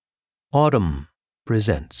Autumn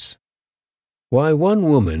presents Why One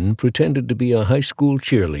Woman Pretended to be a High School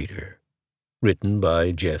Cheerleader, written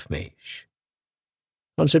by Jeff Maysh.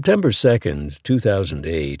 On September 2nd,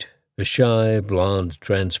 2008, a shy, blonde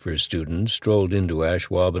transfer student strolled into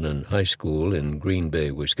Ashwaubenon High School in Green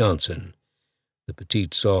Bay, Wisconsin. The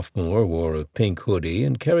petite sophomore wore a pink hoodie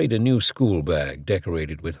and carried a new school bag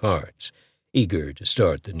decorated with hearts, eager to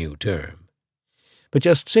start the new term. But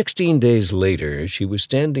just 16 days later, she was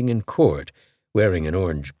standing in court, wearing an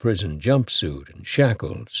orange prison jumpsuit and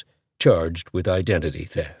shackles, charged with identity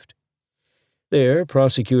theft. There,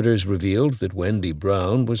 prosecutors revealed that Wendy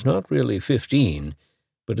Brown was not really 15,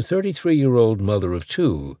 but a 33-year-old mother of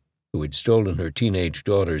two who had stolen her teenage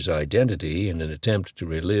daughter's identity in an attempt to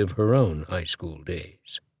relive her own high school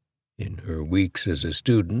days. In her weeks as a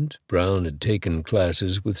student, Brown had taken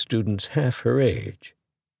classes with students half her age.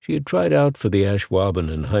 She had tried out for the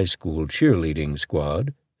Ashwaubenon High School cheerleading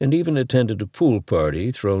squad and even attended a pool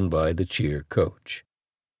party thrown by the cheer coach.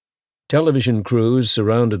 Television crews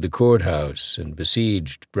surrounded the courthouse and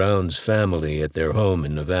besieged Brown's family at their home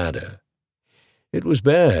in Nevada. It was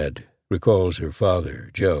bad, recalls her father,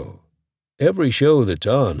 Joe. Every show that's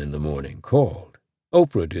on in the morning called.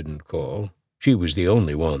 Oprah didn't call. She was the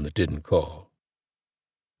only one that didn't call.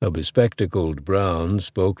 A bespectacled Brown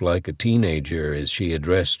spoke like a teenager as she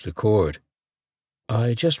addressed the court.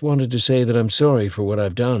 "I just wanted to say that I'm sorry for what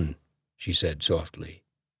I've done," she said softly.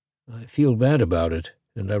 "I feel bad about it,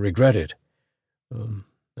 and I regret it. I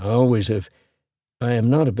always have. I am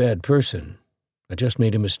not a bad person. I just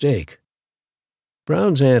made a mistake."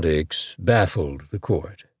 Brown's antics baffled the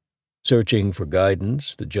court. Searching for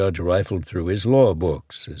guidance, the judge rifled through his law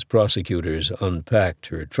books as prosecutors unpacked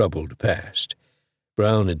her troubled past.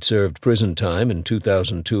 Brown had served prison time in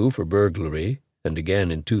 2002 for burglary and again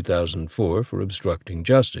in 2004 for obstructing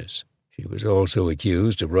justice. She was also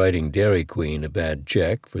accused of writing Dairy Queen a bad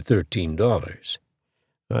check for $13.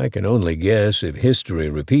 I can only guess if history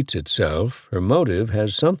repeats itself, her motive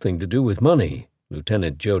has something to do with money,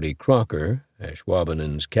 Lieutenant Jody Crocker,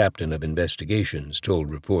 Ashwaubenon's captain of investigations, told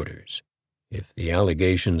reporters. If the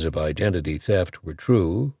allegations of identity theft were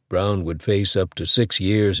true, Brown would face up to 6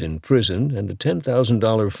 years in prison and a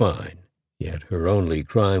 $10,000 fine. Yet her only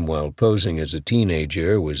crime while posing as a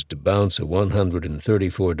teenager was to bounce a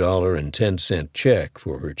 $134.10 check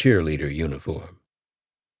for her cheerleader uniform.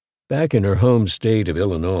 Back in her home state of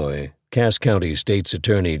Illinois, Cass County State's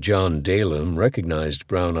Attorney John Dalem recognized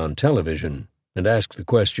Brown on television and asked the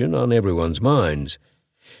question on everyone's minds.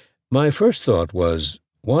 "My first thought was,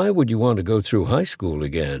 why would you want to go through high school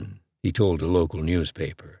again?" he told a local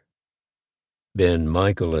newspaper. Ben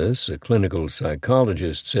Michaelis, a clinical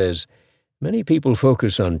psychologist, says, "Many people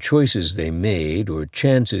focus on choices they made or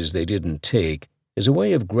chances they didn't take as a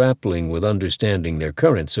way of grappling with understanding their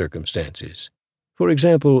current circumstances. For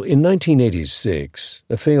example, in 1986,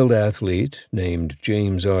 a failed athlete named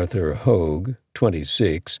James Arthur Hogue,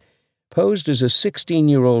 26, posed as a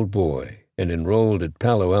 16-year-old boy and enrolled at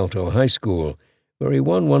Palo Alto High School, where he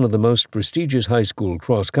won one of the most prestigious high school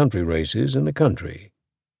cross-country races in the country.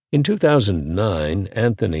 In 2009,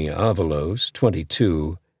 Anthony Avalos,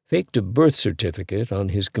 22, faked a birth certificate on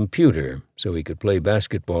his computer so he could play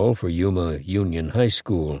basketball for Yuma Union High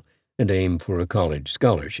School and aim for a college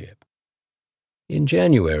scholarship. In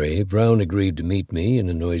January, Brown agreed to meet me in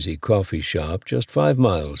a noisy coffee shop just 5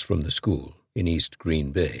 miles from the school in East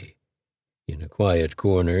Green Bay. In a quiet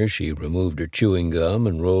corner, she removed her chewing gum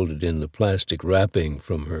and rolled it in the plastic wrapping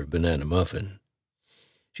from her banana muffin.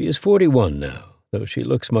 She is 41 now, though she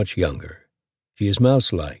looks much younger. She is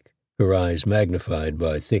mouse-like, her eyes magnified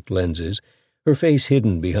by thick lenses, her face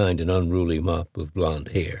hidden behind an unruly mop of blonde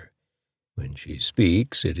hair. When she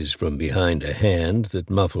speaks, it is from behind a hand that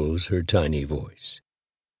muffles her tiny voice.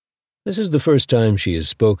 This is the first time she has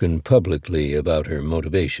spoken publicly about her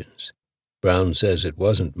motivations. Brown says it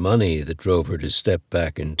wasn't money that drove her to step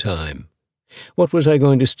back in time. "What was I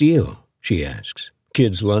going to steal?" she asks.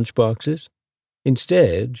 "Kids' lunchboxes?"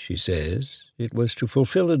 Instead, she says, it was to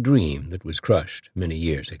fulfill a dream that was crushed many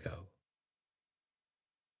years ago.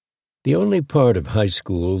 The only part of high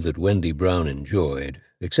school that Wendy Brown enjoyed,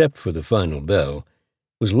 except for the final bell,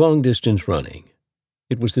 was long-distance running.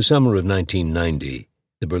 It was the summer of 1990.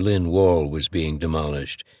 The Berlin Wall was being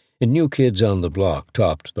demolished, and New Kids on the Block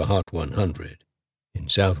topped the Hot 100. In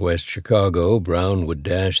southwest Chicago, Brown would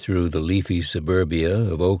dash through the leafy suburbia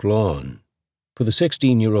of Oak Lawn. For the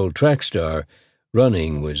 16-year-old track star,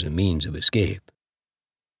 running was a means of escape.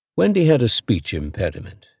 Wendy had a speech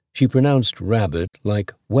impediment. She pronounced rabbit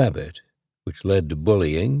like wabbit, which led to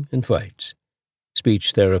bullying and fights.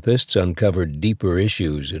 Speech therapists uncovered deeper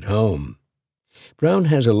issues at home. Brown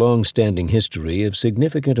has a long-standing history of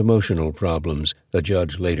significant emotional problems, a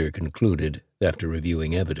judge later concluded after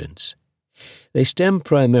reviewing evidence. They stem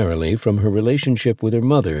primarily from her relationship with her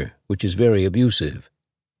mother, which is very abusive.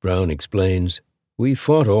 Brown explains, "We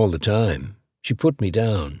fought all the time. She put me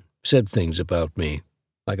down, said things about me.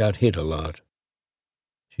 I got hit a lot."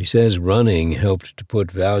 She says running helped to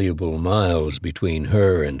put valuable miles between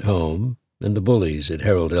her and home and the bullies at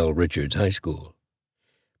Harold L. Richards High School.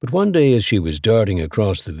 But one day as she was darting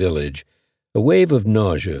across the village, a wave of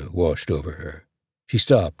nausea washed over her. She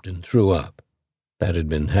stopped and threw up. That had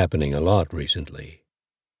been happening a lot recently.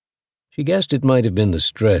 She guessed it might have been the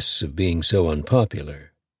stress of being so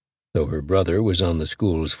unpopular. Though her brother was on the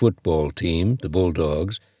school's football team, the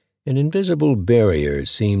Bulldogs, an invisible barrier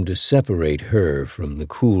seemed to separate her from the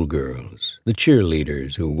cool girls, the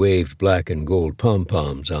cheerleaders who waved black and gold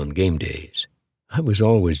pom-poms on game days. "I was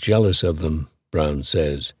always jealous of them," Brown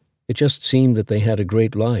says. "It just seemed that they had a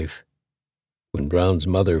great life." When Brown's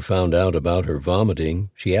mother found out about her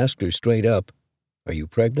vomiting, she asked her straight up, "Are you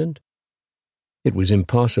pregnant?" It was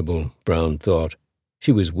impossible, Brown thought.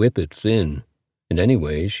 She was whippet thin, and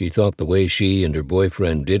anyway, she thought the way she and her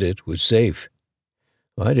boyfriend did it was safe.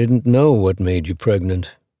 "I didn't know what made you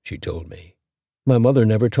pregnant," she told me. "My mother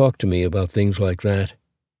never talked to me about things like that."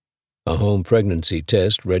 A home pregnancy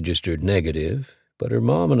test registered negative, but her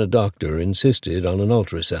mom and a doctor insisted on an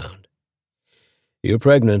ultrasound. "You're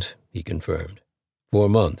pregnant," he confirmed. 4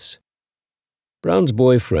 months. Brown's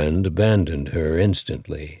boyfriend abandoned her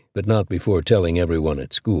instantly, but not before telling everyone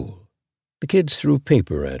at school. The kids threw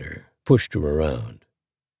paper at her, pushed her around.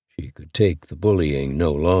 She could take the bullying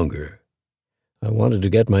no longer. "I wanted to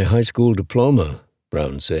get my high school diploma,"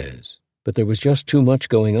 Brown says, "but there was just too much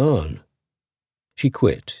going on." She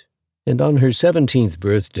quit, and on her 17th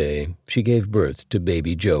birthday, she gave birth to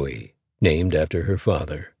baby Joey, named after her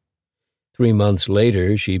father. 3 months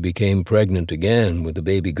later, she became pregnant again with a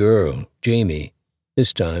baby girl, Jamie,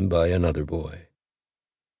 this time by another boy.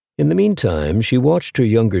 In the meantime, she watched her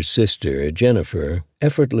younger sister, Jennifer,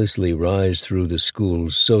 effortlessly rise through the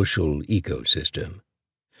school's social ecosystem.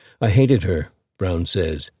 "I hated her," Brown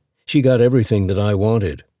says. "She got everything that I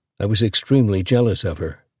wanted. I was extremely jealous of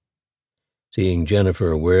her." Seeing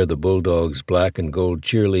Jennifer wear the Bulldogs' black and gold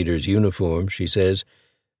cheerleaders' uniform, she says,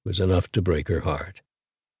 was enough to break her heart.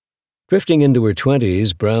 Drifting into her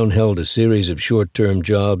 20s, Brown held a series of short-term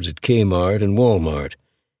jobs at Kmart and Walmart.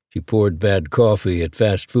 She poured bad coffee at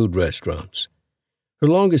fast food restaurants. Her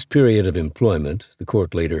longest period of employment, the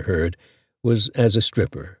court later heard, was as a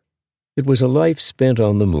stripper. It was a life spent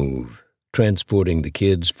on the move, transporting the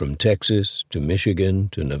kids from Texas to Michigan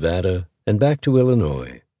to Nevada and back to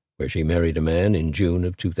Illinois, where she married a man in June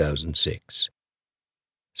of 2006.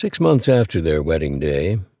 6 months after their wedding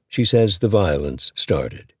day, she says the violence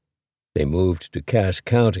started. They moved to Cass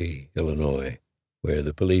County, Illinois, where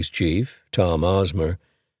the police chief, Tom Osmer,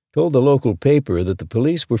 told the local paper that the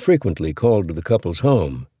police were frequently called to the couple's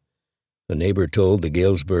home. A neighbor told the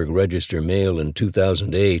Galesburg Register-Mail in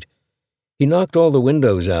 2008, "He knocked all the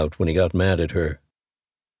windows out when he got mad at her."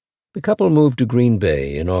 The couple moved to Green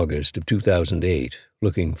Bay in August of 2008,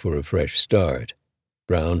 looking for a fresh start.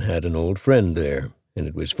 Brown had an old friend there, and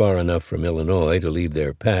it was far enough from Illinois to leave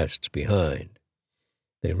their pasts behind.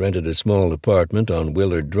 They rented a small apartment on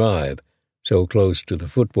Willard Drive, so close to the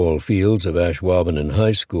football fields of Ashwaubenon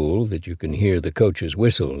High School that you can hear the coach's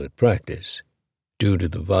whistle at practice. Due to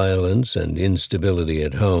the violence and instability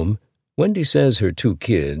at home, Wendy says her 2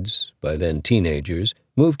 kids, by then teenagers,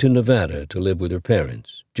 moved to Nevada to live with her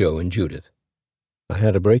parents, Joe and Judith. "I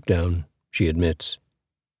had a breakdown," she admits.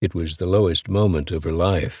 It was the lowest moment of her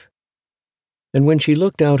life. And when she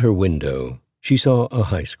looked out her window, she saw a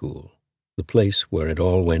high school, the place where it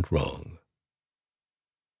all went wrong.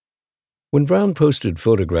 When Brown posted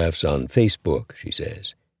photographs on Facebook, she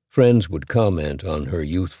says, friends would comment on her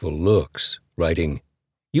youthful looks, writing,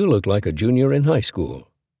 "You look like a junior in high school."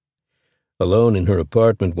 Alone in her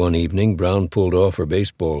apartment one evening, Brown pulled off her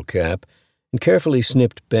baseball cap and carefully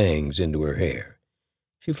snipped bangs into her hair.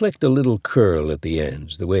 She flicked a little curl at the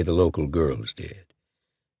ends, the way the local girls did.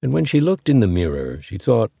 And when she looked in the mirror, she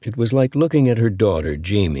thought it was like looking at her daughter,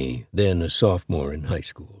 Jamie, then a sophomore in high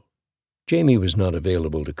school. Jamie was not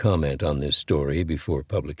available to comment on this story before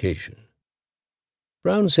publication.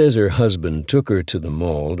 Brown says her husband took her to the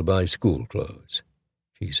mall to buy school clothes.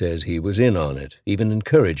 She says he was in on it, even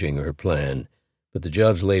encouraging her plan, but the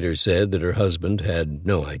judge later said that her husband had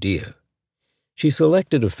no idea. She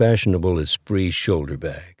selected a fashionable Esprit shoulder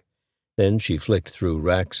bag. Then she flicked through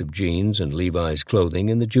racks of jeans and Levi's clothing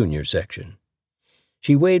in the junior section.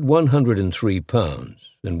 She weighed 103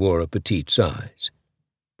 pounds and wore a petite size.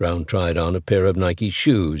 Brown tried on a pair of Nike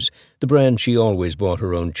shoes, the brand she always bought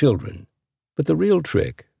her own children. But the real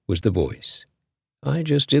trick was the voice. "I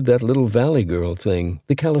just did that little Valley Girl thing,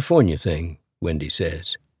 the California thing," Wendy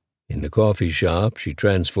says. In the coffee shop, she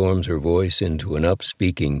transforms her voice into an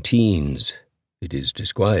up-speaking teen's. It is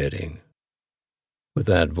disquieting. With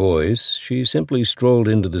that voice, she simply strolled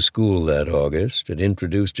into the school that August and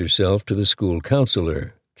introduced herself to the school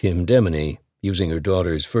counselor, Kim Demeny, using her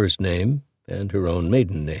daughter's first name and her own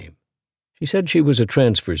maiden name. She said she was a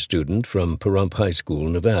transfer student from Pahrump High School,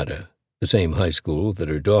 Nevada, the same high school that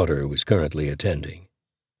her daughter was currently attending.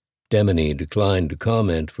 Demeny declined to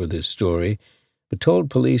comment for this story, but told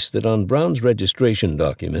police that on Brown's registration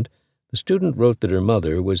document, the student wrote that her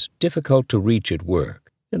mother was difficult to reach at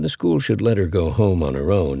work, and the school should let her go home on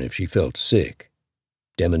her own if she felt sick.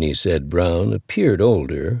 Demeny said Brown appeared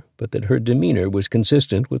older, but that her demeanor was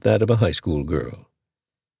consistent with that of a high school girl.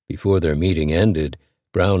 Before their meeting ended,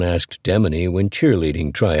 Brown asked Demeny when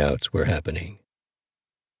cheerleading tryouts were happening.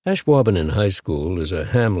 Ashwaubenon High School is a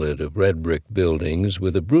hamlet of red-brick buildings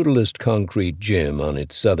with a brutalist concrete gym on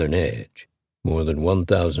its southern edge. More than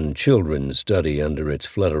 1,000 children study under its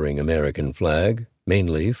fluttering American flag,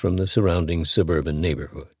 mainly from the surrounding suburban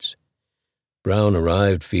neighborhoods. Brown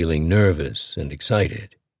arrived feeling nervous and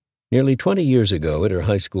excited. Nearly 20 years ago at her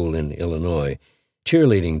high school in Illinois,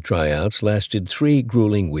 cheerleading tryouts lasted 3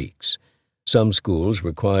 grueling weeks. Some schools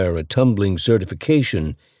require a tumbling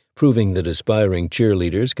certification, proving that aspiring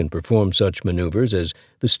cheerleaders can perform such maneuvers as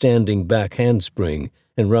the standing back handspring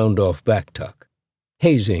and round-off back tuck.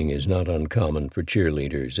 Hazing is not uncommon for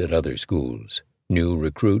cheerleaders at other schools. New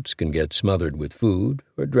recruits can get smothered with food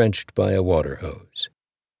or drenched by a water hose.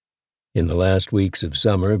 In the last weeks of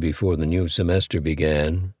summer before the new semester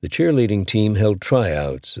began, the cheerleading team held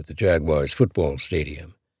tryouts at the Jaguars football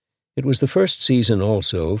stadium. It was the first season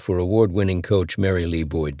also for award-winning coach Mary Lee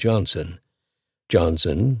Boyd Johnson.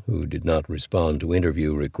 Johnson, who did not respond to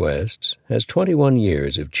interview requests, has 21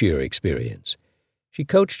 years of cheer experience. She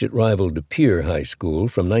coached at rival De Pere High School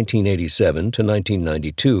from 1987 to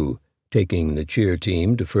 1992, taking the cheer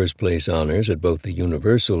team to first-place honors at both the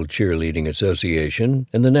Universal Cheerleading Association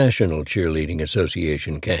and the National Cheerleading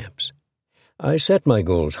Association camps. "I set my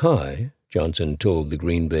goals high," Johnson told the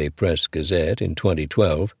Green Bay Press-Gazette in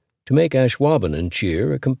 2012, "to make Ashwaubenon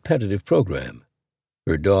cheer a competitive program."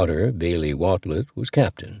 Her daughter, Bailey Watlet, was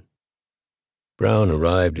captain. Brown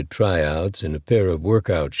arrived at tryouts in a pair of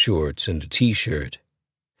workout shorts and a T-shirt.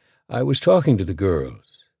 "I was talking to the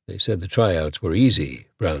girls. They said the tryouts were easy,"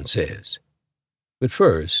 Brown says. But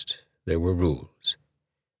first, there were rules.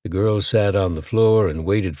 The girls sat on the floor and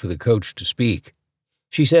waited for the coach to speak.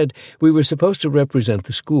 She said, "We were supposed to represent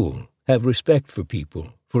the school, have respect for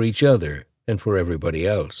people, for each other, and for everybody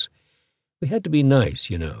else. We had to be nice,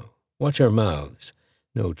 watch our mouths.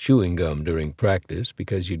 No chewing gum during practice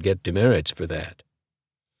because you'd get demerits for that."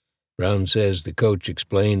 Brown says the coach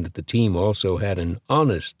explained that the team also had an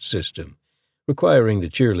honest system, requiring the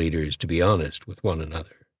cheerleaders to be honest with one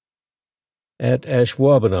another. At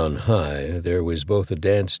Ashwaubenon High, there was both a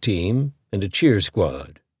dance team and a cheer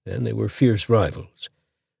squad, and they were fierce rivals.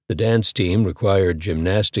 The dance team required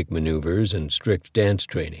gymnastic maneuvers and strict dance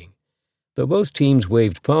training. Though both teams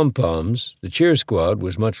waved pom-poms, the cheer squad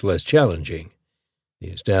was much less challenging. The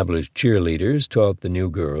established cheerleaders taught the new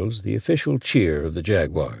girls the official cheer of the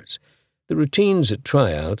Jaguars. The routines at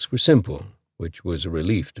tryouts were simple, which was a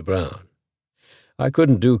relief to Brown. "I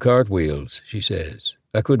couldn't do cartwheels," she says.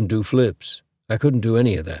 "I couldn't do flips. I couldn't do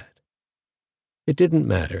any of that." It didn't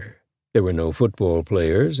matter. There were no football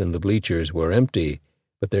players and the bleachers were empty,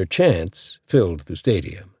 but their chants filled the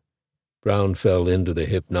stadium. Brown fell into the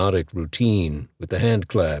hypnotic routine with the hand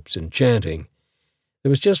claps and chanting. There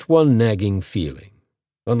was just one nagging feeling.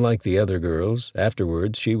 Unlike the other girls,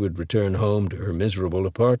 afterwards she would return home to her miserable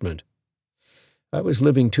apartment. "I was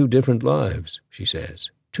living 2 different lives," she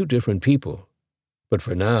says, 2 different people. But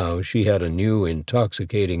for now she had a new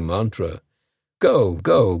intoxicating mantra. Go,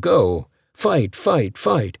 go, go. Fight, fight,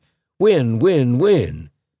 fight. Win, win,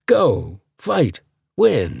 win. Go, fight,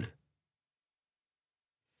 win.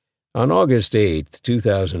 On August 8,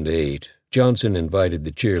 2008, Johnson invited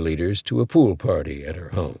the cheerleaders to a pool party at her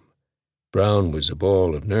home. Brown was a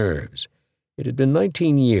ball of nerves. It had been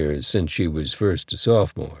 19 years since she was first a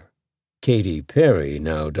sophomore. Katy Perry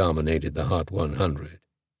now dominated the Hot 100.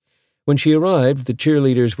 When she arrived, the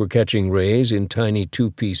cheerleaders were catching rays in tiny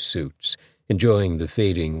 2-piece suits, enjoying the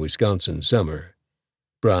fading Wisconsin summer.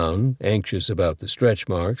 Brown, anxious about the stretch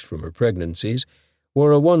marks from her pregnancies,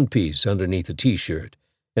 wore a 1-piece underneath a T-shirt,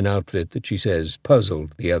 an outfit that she says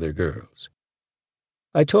puzzled the other girls.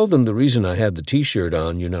 I told them the reason I had the T-shirt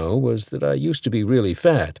on, was that I used to be really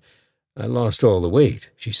fat. I lost all the weight,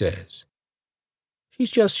 she says.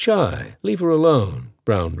 She's just shy. Leave her alone,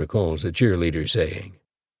 Brown recalls a cheerleader saying.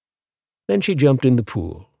 Then she jumped in the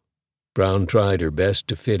pool. Brown tried her best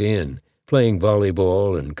to fit in, playing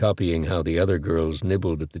volleyball and copying how the other girls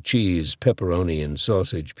nibbled at the cheese, pepperoni, and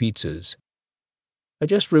sausage pizzas. I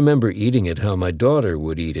just remember eating it how my daughter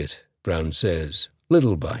would eat it, Brown says,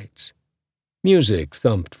 little bites. Music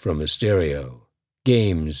thumped from a stereo.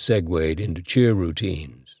 Games segued into cheer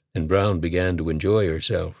routines, and Brown began to enjoy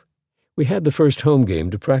herself. We had the first home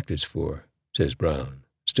game to practice for, says Brown,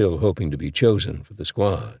 still hoping to be chosen for the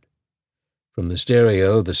squad. From the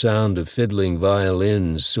stereo, the sound of fiddling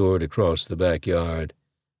violins soared across the backyard.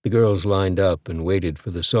 The girls lined up and waited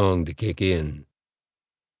for the song to kick in.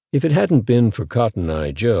 If it hadn't been for Cotton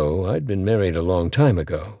Eye Joe, I'd been married a long time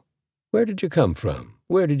ago. Where did you come from?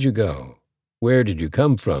 Where did you go? Where did you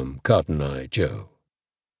come from, Cotton Eye Joe?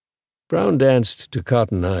 Brown danced to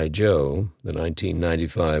Cotton Eye Joe, the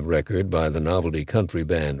 1995 record by the novelty country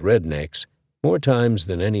band Rednecks, more times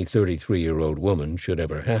than any 33-year-old woman should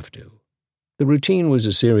ever have to. The routine was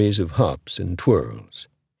a series of hops and twirls.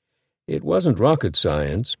 It wasn't rocket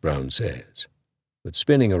science, Brown says, but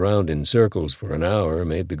spinning around in circles for an hour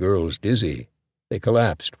made the girls dizzy. They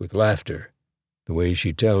collapsed with laughter. The way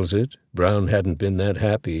she tells it, Brown hadn't been that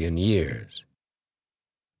happy in years.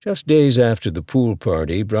 Just days after the pool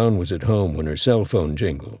party, Brown was at home when her cell phone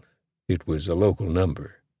jingled. It was a local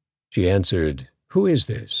number. She answered, "Who is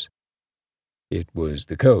this?" It was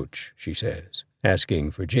the coach, she says,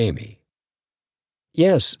 asking for Jamie.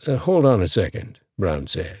 "Yes, hold on a second," Brown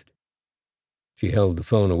said. She held the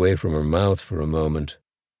phone away from her mouth for a moment.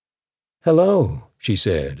 "Hello," she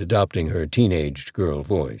said, adopting her teenaged girl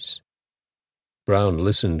voice. Brown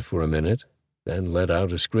listened for a minute, then let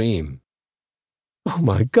out a scream. "Oh,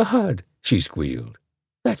 my God," she squealed.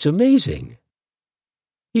 "That's amazing."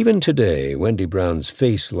 Even today, Wendy Brown's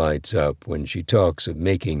face lights up when she talks of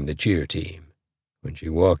making the cheer team. When she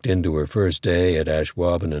walked into her first day at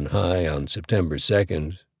Ashwaubenon High on September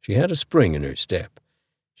 2nd, she had a spring in her step.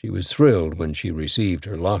 She was thrilled when she received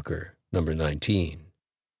her locker, number 19.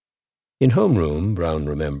 In homeroom, Brown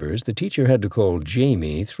remembers, the teacher had to call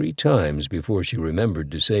Jamie 3 times before she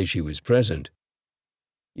remembered to say she was present.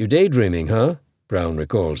 "You're daydreaming, huh?" Brown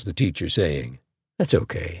recalls the teacher saying. "That's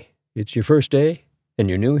okay. It's your first day, and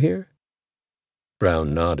you're new here?"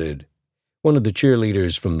 Brown nodded. One of the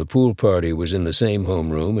cheerleaders from the pool party was in the same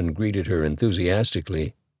homeroom and greeted her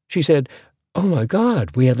enthusiastically. She said, "Oh, my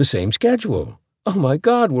God, we have the same schedule. Oh, my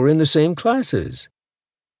God, we're in the same classes."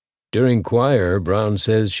 During choir, Brown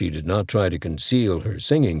says she did not try to conceal her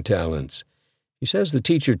singing talents. She says the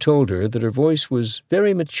teacher told her that her voice was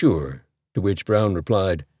very mature, to which Brown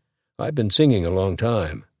replied, "I've been singing a long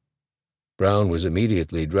time." Brown was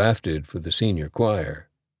immediately drafted for the senior choir.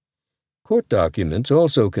 Court documents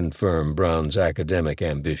also confirm Brown's academic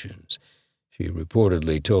ambitions. She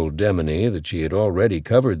reportedly told Demony that she had already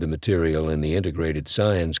covered the material in the integrated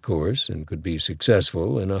science course and could be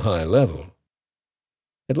successful in a high level.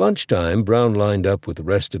 At lunchtime, Brown lined up with the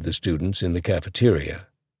rest of the students in the cafeteria.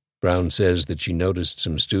 Brown says that she noticed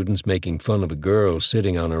some students making fun of a girl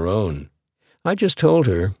sitting on her own. "I just told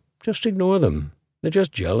her, just ignore them. They're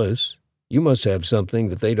just jealous. You must have something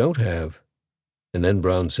that they don't have." And then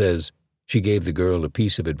Brown says she gave the girl a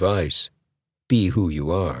piece of advice: be who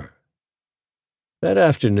you are. That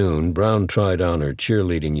afternoon, Brown tried on her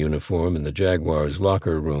cheerleading uniform in the Jaguars'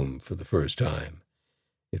 locker room for the first time.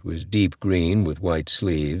 It was deep green with white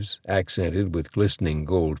sleeves, accented with glistening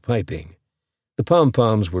gold piping. The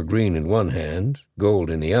pom-poms were green in one hand, gold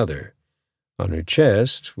in the other. On her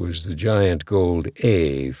chest was the giant gold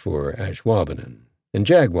A for Ashwaubenon, and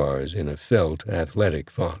Jaguars in a felt, athletic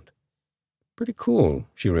font. Pretty cool,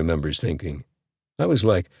 she remembers thinking. I was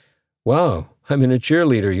like, wow, I'm in a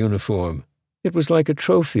cheerleader uniform. It was like a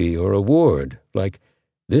trophy or award, like,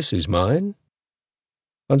 this is mine?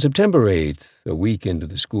 On September 8th, a week into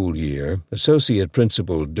the school year, Associate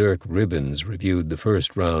Principal Dirk Ribbons reviewed the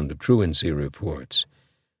first round of truancy reports.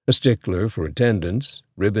 A stickler for attendance,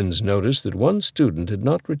 Ribbons noticed that one student had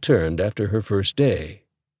not returned after her first day.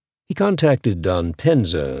 He contacted Don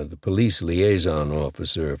Penza, the police liaison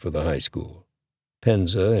officer for the high school.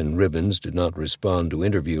 Penza and Ribbons did not respond to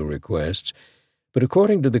interview requests, but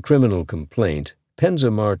according to the criminal complaint, Penza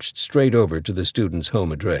marched straight over to the student's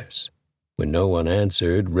home address. When no one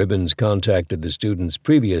answered, Ribbons contacted the student's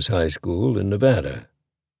previous high school in Nevada.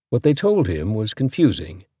 What they told him was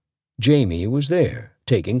confusing. Jamie was there,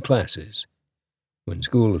 taking classes. When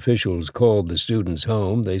school officials called the student's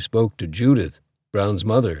home, they spoke to Judith, Brown's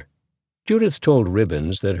mother. Judith told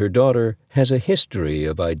Ribbons that her daughter has a history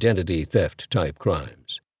of identity theft-type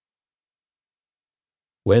crimes.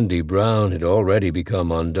 Wendy Brown had already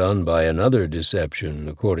become undone by another deception,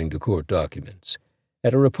 according to court documents.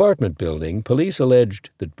 At her apartment building, police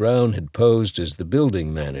alleged that Brown had posed as the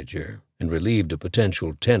building manager and relieved a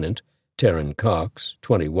potential tenant, Taryn Cox,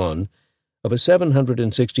 21, of a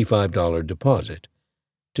 $765 deposit.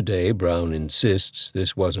 Today, Brown insists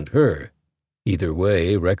this wasn't her. Either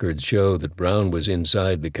way, records show that Brown was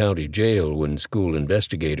inside the county jail when school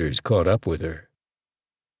investigators caught up with her.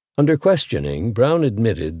 Under questioning, Brown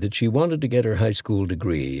admitted that she wanted to get her high school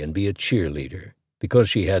degree and be a cheerleader because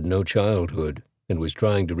she had no childhood and was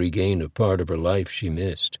trying to regain a part of her life she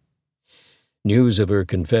missed. News of her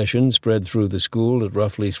confession spread through the school at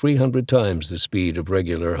roughly 300 times the speed of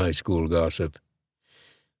regular high school gossip.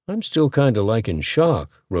 "I'm still kind of like in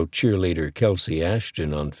shock," wrote cheerleader Kelsey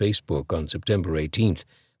Ashton on Facebook on September 18th,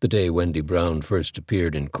 the day Wendy Brown first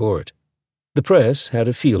appeared in court. The press had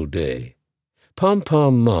a field day.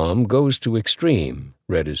 "Pom-pom mom goes to extreme,"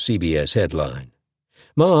 read a CBS headline.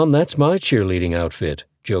 "Mom, that's my cheerleading outfit,"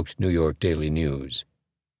 joked New York Daily News.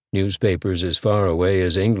 Newspapers as far away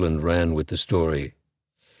as England ran with the story.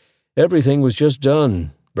 "Everything was just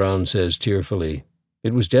done," Brown says tearfully.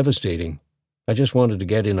 "It was devastating. I just wanted to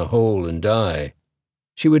get in a hole and die."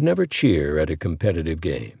 She would never cheer at a competitive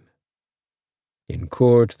game. In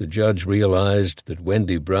court, the judge realized that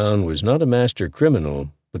Wendy Brown was not a master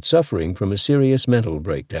criminal, but suffering from a serious mental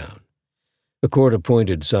breakdown. A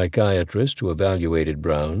court-appointed psychiatrist who evaluated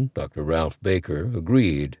Brown, Dr. Ralph Baker,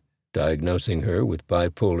 agreed, diagnosing her with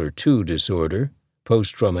bipolar II disorder,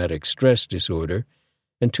 post-traumatic stress disorder,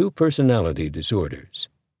 and 2 personality disorders.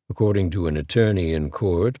 According to an attorney in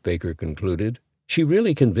court, Baker concluded, she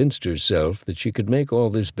really convinced herself that she could make all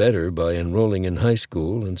this better by enrolling in high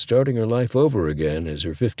school and starting her life over again as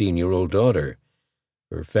her 15-year-old daughter.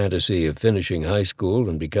 Her fantasy of finishing high school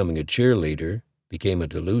and becoming a cheerleader became a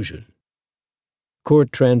delusion.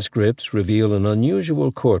 Court transcripts reveal an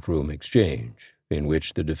unusual courtroom exchange, in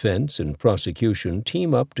which the defense and prosecution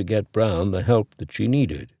team up to get Brown the help that she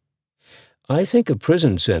needed. "I think a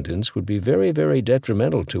prison sentence would be very, very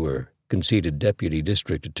detrimental to her," conceded Deputy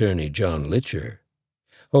District Attorney John Litcher.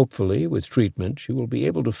 "Hopefully, with treatment, she will be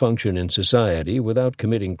able to function in society without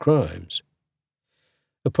committing crimes."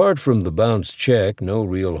 Apart from the bounced check, no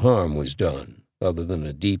real harm was done, other than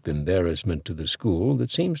a deep embarrassment to the school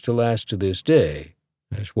that seems to last to this day.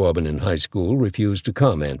 Ashwaubenon High School refused to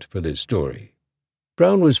comment for this story.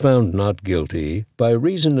 Brown was found not guilty by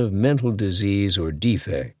reason of mental disease or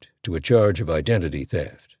defect to a charge of identity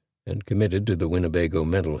theft and committed to the Winnebago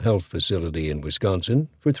Mental Health Facility in Wisconsin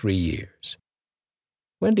for 3 years.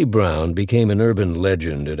 Wendy Brown became an urban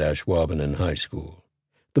legend at Ashwaubenon High School.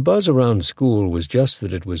 The buzz around school was just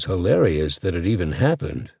that it was hilarious that it even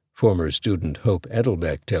happened, former student Hope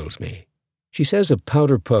Edelbeck tells me. She says a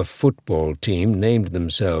powder puff football team named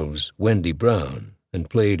themselves Wendy Brown and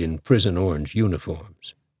played in prison orange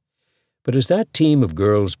uniforms. But as that team of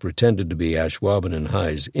girls pretended to be Ashwaubenon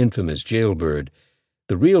High's infamous jailbird,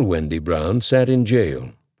 the real Wendy Brown sat in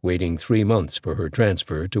jail, waiting 3 months for her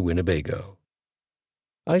transfer to Winnebago.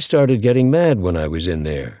 "I started getting mad when I was in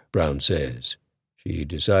there," Brown says. She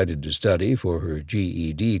decided to study for her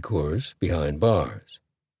GED course behind bars.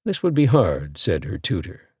 "This would be hard," said her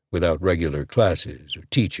tutor, "without regular classes or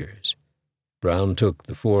teachers." Brown took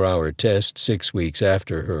the 4-hour test 6 weeks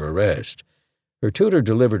after her arrest. Her tutor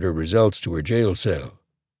delivered her results to her jail cell.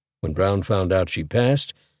 When Brown found out she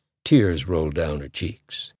passed, tears rolled down her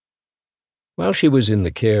cheeks. While she was in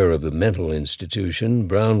the care of the mental institution,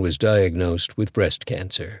 Brown was diagnosed with breast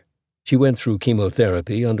cancer. She went through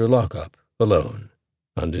chemotherapy under lockup, alone.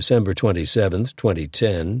 On December 27,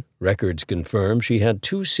 2010, records confirm she had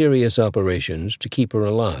 2 serious operations to keep her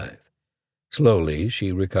alive. Slowly,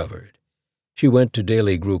 she recovered. She went to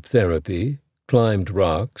daily group therapy, climbed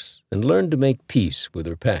rocks, and learned to make peace with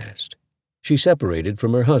her past. She separated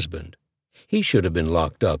from her husband. He should have been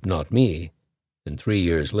locked up, not me. And 3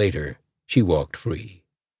 years later, she walked free.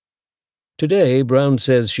 Today, Brown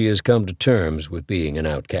says she has come to terms with being an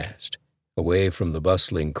outcast. Away from the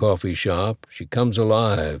bustling coffee shop, she comes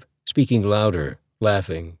alive, speaking louder,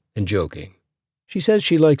 laughing, and joking. She says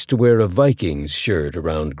she likes to wear a Vikings shirt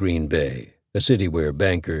around Green Bay, a city where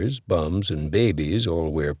bankers, bums, and babies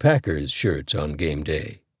all wear Packers shirts on game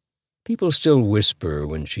day. People still whisper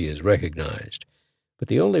when she is recognized, but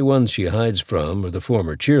the only ones she hides from are the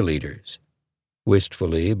former cheerleaders.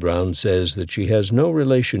 Wistfully, Brown says that she has no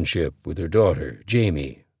relationship with her daughter,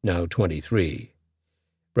 Jamie, now 23.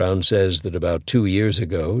 Brown says that about 2 years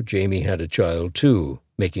ago, Jamie had a child too,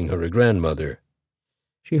 making her a grandmother.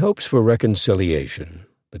 She hopes for reconciliation,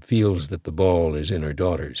 but feels that the ball is in her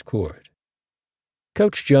daughter's court.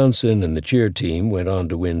 Coach Johnson and the cheer team went on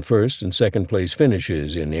to win first and second place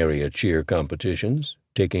finishes in area cheer competitions,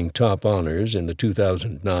 taking top honors in the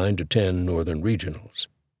 2009-10 Northern Regionals.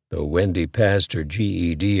 Though Wendy passed her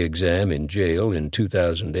GED exam in jail in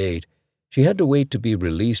 2008, she had to wait to be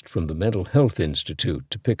released from the Mental Health Institute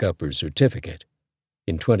to pick up her certificate.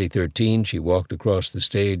 In 2013, she walked across the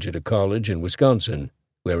stage at a college in Wisconsin,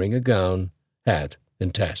 wearing a gown, hat,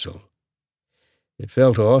 and tassel. "It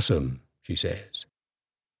felt awesome," she says.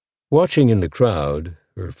 Watching in the crowd,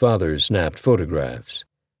 her father snapped photographs.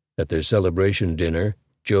 At their celebration dinner,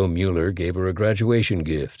 Joe Mueller gave her a graduation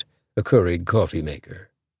gift, a Keurig coffee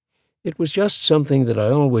maker. "It was just something that I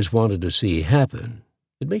always wanted to see happen.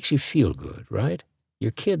 It makes you feel good, right?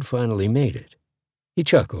 Your kid finally made it." He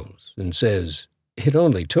chuckles and says, "It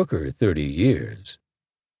only took her 30 years.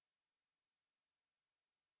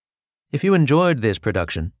 If you enjoyed this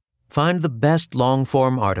production, find the best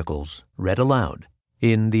long-form articles read aloud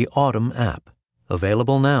in the Autumn app,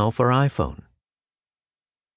 available now for iPhone.